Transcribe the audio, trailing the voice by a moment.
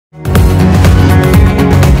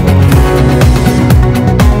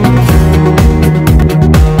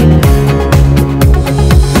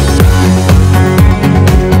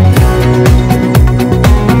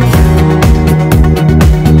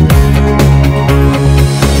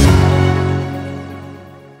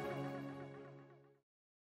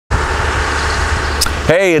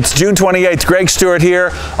Hey, it's June 28th. Greg Stewart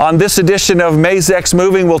here. On this edition of Maizex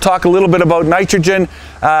Moving, we'll talk a little bit about nitrogen.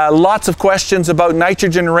 Lots of questions about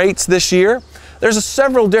nitrogen rates this year. There's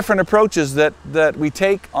several different approaches that we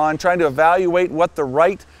take on trying to evaluate what the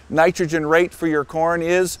right nitrogen rate for your corn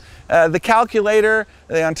is. The calculator,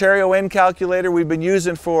 the Ontario N calculator, we've been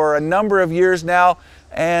using for a number of years now.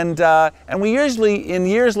 And we usually, in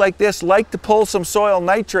years like this, like to pull some soil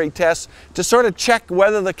nitrate tests to sort of check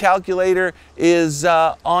whether the calculator is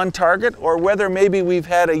on target or whether maybe we've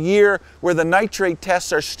had a year where the nitrate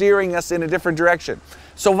tests are steering us in a different direction.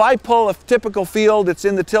 So if I pull a typical field, it's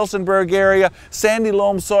in the Tillsonburg area, sandy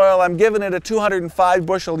loam soil, I'm giving it a 205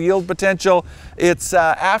 bushel yield potential. It's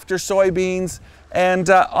after soybeans, and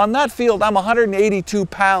on that field I'm 182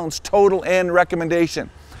 pounds total N recommendation.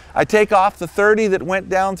 I take off the 30 that went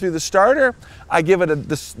down through the starter, I give it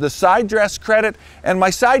the side dress credit, and my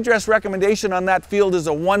side dress recommendation on that field is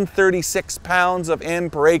a 136 pounds of N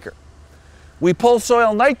per acre. We pull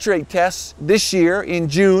soil nitrate tests this year in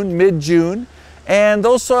June, mid-June, and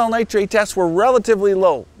those soil nitrate tests were relatively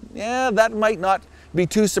low. Yeah, that might not be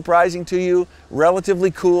too surprising to you.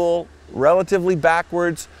 Relatively cool, relatively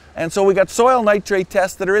backwards, and so we got soil nitrate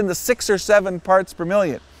tests that are in the 6 or 7 parts per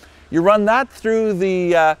million. You run that through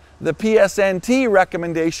the PSNT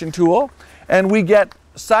recommendation tool, and we get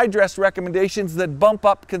side dress recommendations that bump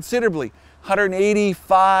up considerably.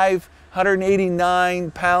 185,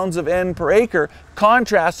 189 pounds of N per acre,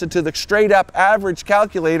 contrasted to the straight up average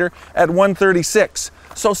calculator at 136.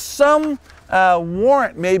 So some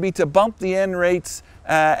warrant maybe to bump the N rates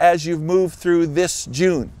as you've moved through this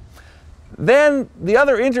June. Then the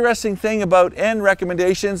other interesting thing about N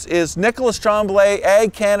recommendations is Nicholas Tremblay,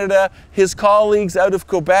 Ag Canada, his colleagues out of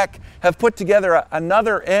Quebec have put together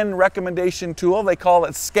another N recommendation tool. They call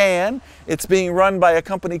it SCAN. It's being run by a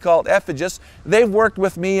company called Effigis. They've worked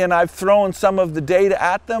with me and I've thrown some of the data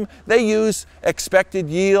at them. They use expected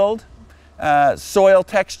yield, soil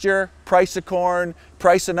texture, price of corn,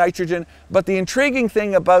 price of nitrogen. But the intriguing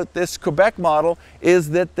thing about this Quebec model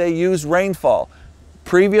is that they use rainfall.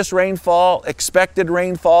 Previous rainfall, expected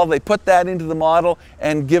rainfall, they put that into the model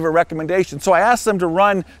and give a recommendation. So I asked them to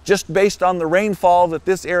run just based on the rainfall that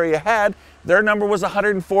this area had. Their number was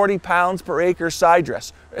 140 pounds per acre side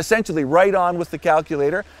dress, essentially right on with the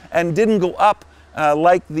calculator, and didn't go up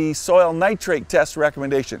like the soil nitrate test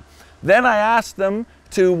recommendation. Then I asked them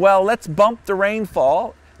to, well, let's bump the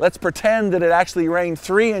rainfall. Let's pretend that it actually rained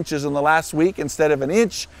 3 inches in the last week instead of an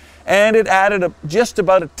inch. And it added just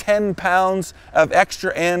about 10 pounds of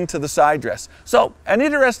extra N to the side dress. So an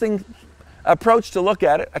interesting approach to look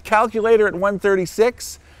at it. A calculator at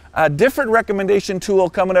 136, a different recommendation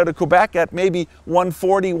tool coming out of Quebec at maybe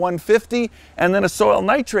 140, 150, and then a soil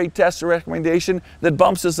nitrate test recommendation that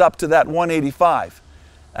bumps us up to that 185.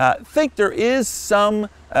 I think there is some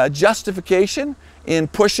justification in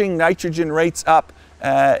pushing nitrogen rates up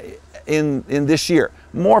in this year.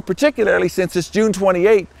 More particularly since it's June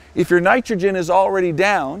 28th, if your nitrogen is already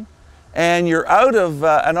down and you're out of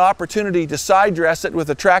an opportunity to side dress it with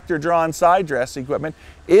a tractor drawn side dress equipment,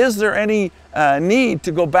 is there any need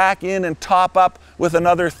to go back in and top up with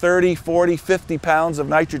another 30, 40, 50 pounds of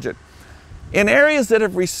nitrogen? In areas that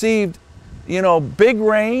have received, big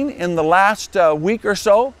rain in the last week or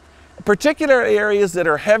so, particular areas that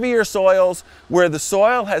are heavier soils where the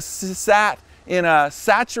soil has sat in a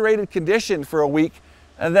saturated condition for a week,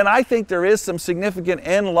 and then I think there is some significant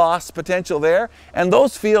N loss potential there, and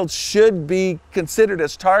those fields should be considered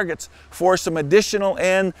as targets for some additional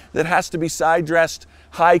N that has to be side dressed,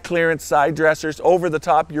 high clearance side dressers, over the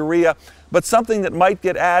top urea, but something that might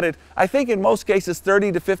get added. I think in most cases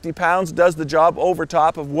 30 to 50 pounds does the job over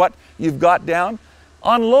top of what you've got down.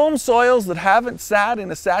 On loam soils that haven't sat in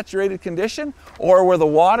a saturated condition, or where the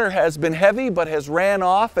water has been heavy but has ran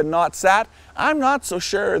off and not sat, I'm not so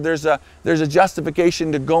sure there's a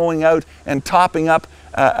justification to going out and topping up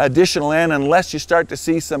additional N unless you start to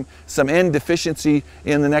see some N deficiency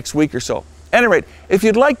in the next week or so. Anyway, if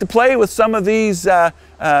you'd like to play with some of these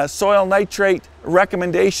soil nitrate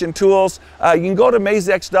recommendation tools, you can go to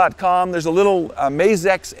Maizex.com. There's a little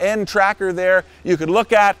Maizex N tracker there you could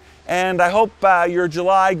look at. And I hope your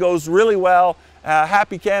July goes really well.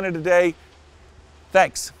 Happy Canada Day.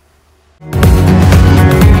 Thanks.